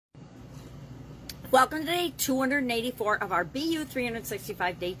Welcome to day 284 of our BU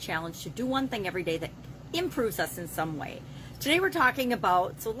 365-day challenge to do one thing every day that improves us in some way. Today we're talking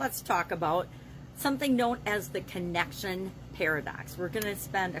about, let's talk about something known as the connection paradox. We're going to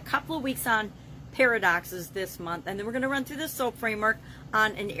spend a couple of weeks on paradoxes this month, and then we're going to run through the SOAP framework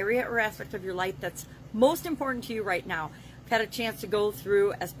on an area or aspect of your life that's most important to you right now. I've had a chance to go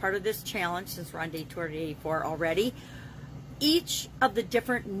through, as part of this challenge, since we're on day 284 already, each of the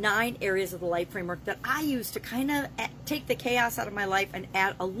different 9 areas of the life framework that I use to kind of take the chaos out of my life and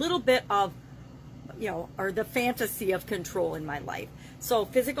add a little bit of, or the fantasy of control in my life. So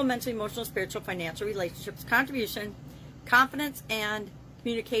physical, mental, emotional, spiritual, financial, relationships, contribution, confidence, and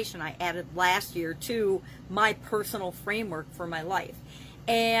communication I added last year to my personal framework for my life.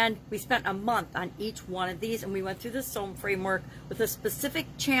 And we spent a month on each one of these, and we went through the SOAP framework with a specific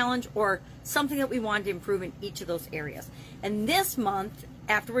challenge or something that we wanted to improve in each of those areas. And this month,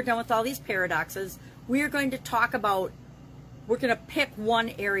 after we're done with all these paradoxes, we are going to talk about, we're going to pick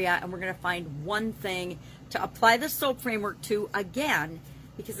one area and we're going to find one thing to apply the SOAP framework to again,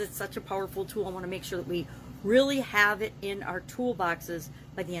 because it's such a powerful tool. I want to make sure that we really have it in our toolboxes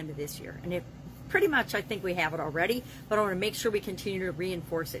by the end of this year. And if pretty much, I think we have it already, but I want to make sure we continue to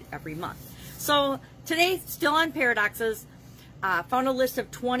reinforce it every month. So today, still on paradoxes, found a list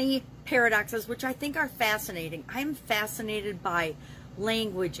of 20 paradoxes, which I think are fascinating. I'm fascinated by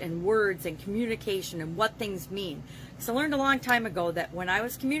language and words and communication and what things mean. So I learned a long time ago that when I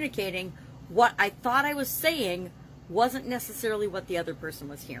was communicating, what I thought I was saying wasn't necessarily what the other person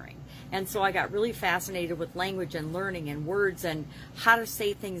was hearing. And so I got really fascinated with language and learning and words and how to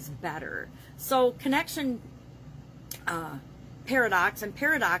say things better. So connection paradox and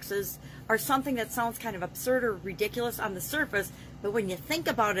paradoxes are something that sounds kind of absurd or ridiculous on the surface, but when you think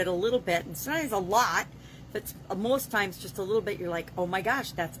about it a little bit, and sometimes a lot, but most times just a little bit, you're like, oh my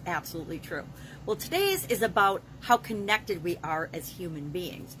gosh, that's absolutely true. Well, today's is about how connected we are as human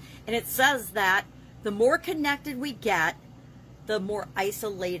beings. And it says that the more connected we get, the more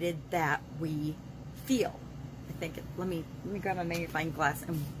isolated that we feel. I think, let me grab my magnifying glass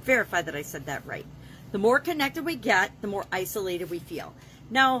and verify that I said that right. The more connected we get, the more isolated we feel.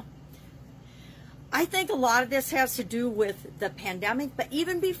 Now, I think a lot of this has to do with the pandemic, but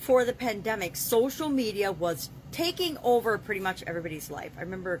even before the pandemic, social media was taking over pretty much everybody's life. I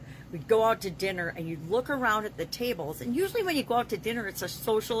remember we'd go out to dinner and you'd look around at the tables, and usually when you go out to dinner, it's a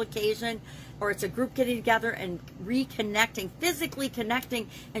social occasion or it's a group getting together and reconnecting, physically connecting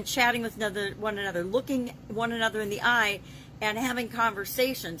and chatting with one another, looking one another in the eye and having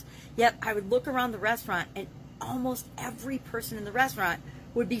conversations. Yet I would look around the restaurant and almost every person in the restaurant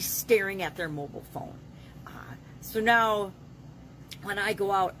would be staring at their mobile phone. So now when I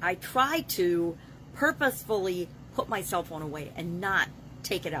go out, I try to purposefully put my cell phone away and not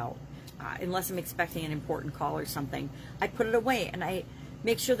take it out unless I'm expecting an important call or something. I put it away and I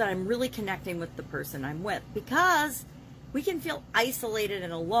make sure that I'm really connecting with the person I'm with, because we can feel isolated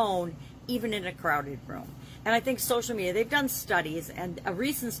and alone even in a crowded room. And I think social media, they've done studies, and a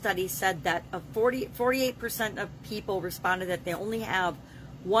recent study said that 48% of people responded that they only have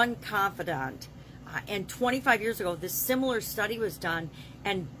one confidant. And 25 years ago, this similar study was done,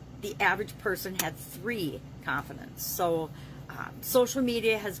 and the average person had 3 confidants. So social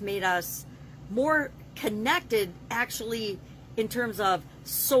media has made us more connected, actually, in terms of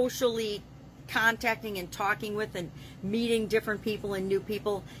socially contacting and talking with and meeting different people and new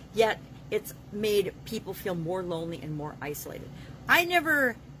people, yet it's made people feel more lonely and more isolated. I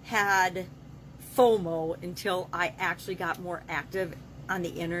never had FOMO until I actually got more active on the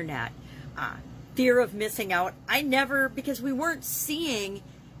internet. Fear of missing out. Because we weren't seeing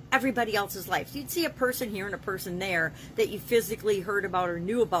everybody else's life. You'd see a person here and a person there that you physically heard about or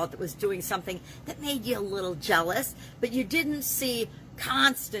knew about that was doing something that made you a little jealous, but you didn't see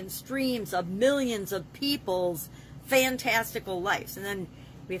constant streams of millions of people's fantastical lives. And then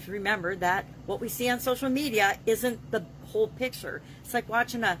we have to remember that what we see on social media isn't the whole picture. It's like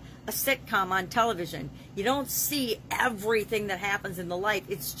watching a sitcom on television. You don't see everything that happens in the life.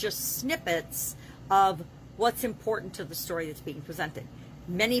 It's just snippets of what's important to the story that's being presented.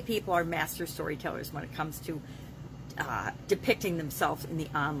 Many people are master storytellers when it comes to depicting themselves in the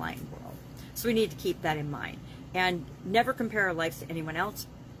online world. So we need to keep that in mind and never compare our lives to anyone else,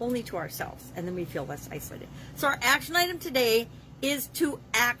 only to ourselves, and then we feel less isolated. So our action item today is to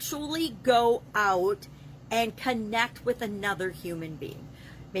actually go out and connect with another human being.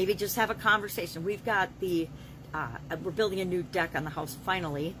 Maybe just have a conversation. We've got we're building a new deck on the house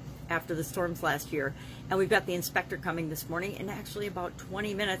finally after the storms last year, and we've got the inspector coming this morning in actually about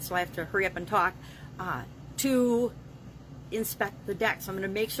 20 minutes, so I have to hurry up and talk, to inspect the deck. So I'm going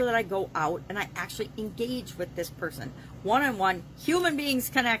to make sure that I go out and I actually engage with this person. One-on-one, human beings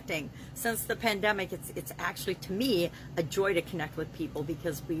connecting. Since the pandemic, it's actually, to me, a joy to connect with people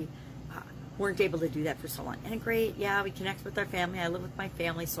because we weren't able to do that for so long. And great, yeah, we connect with our family. I live with my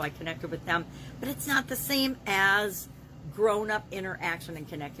family, so I connected with them. But it's not the same as grown-up interaction and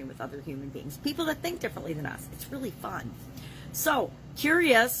connecting with other human beings. People that think differently than us. It's really fun. So,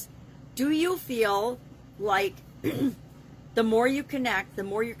 curious, do you feel like the more you connect, the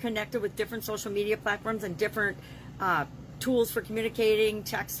more you're connected with different social media platforms and different tools for communicating,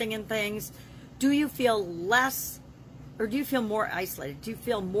 texting and things, do you feel less or do you feel more isolated? Do you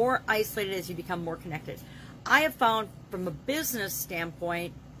feel more isolated as you become more connected? I have found from a business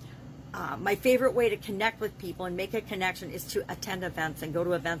standpoint, my favorite way to connect with people and make a connection is to attend events and go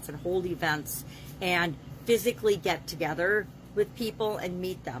to events and hold events and physically get together with people and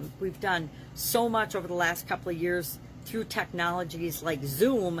meet them. We've done so much over the last couple of years through technologies like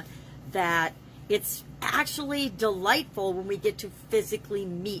Zoom that it's actually delightful when we get to physically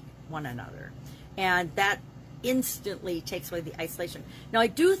meet one another. And that instantly takes away the isolation. Now, I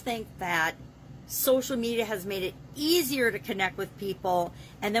do think that social media has made it easier to connect with people,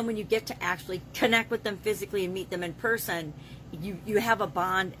 and then when you get to actually connect with them physically and meet them in person, you have a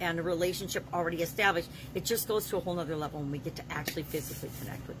bond and a relationship already established. It just goes to a whole nother level when we get to actually physically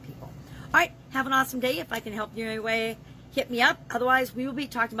connect with people. All right, have an awesome day. If I can help you in any way, hit me up. Otherwise, we will be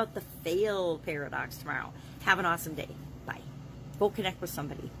talking about the fail paradox tomorrow. Have an awesome day. Bye. Go connect with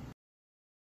somebody.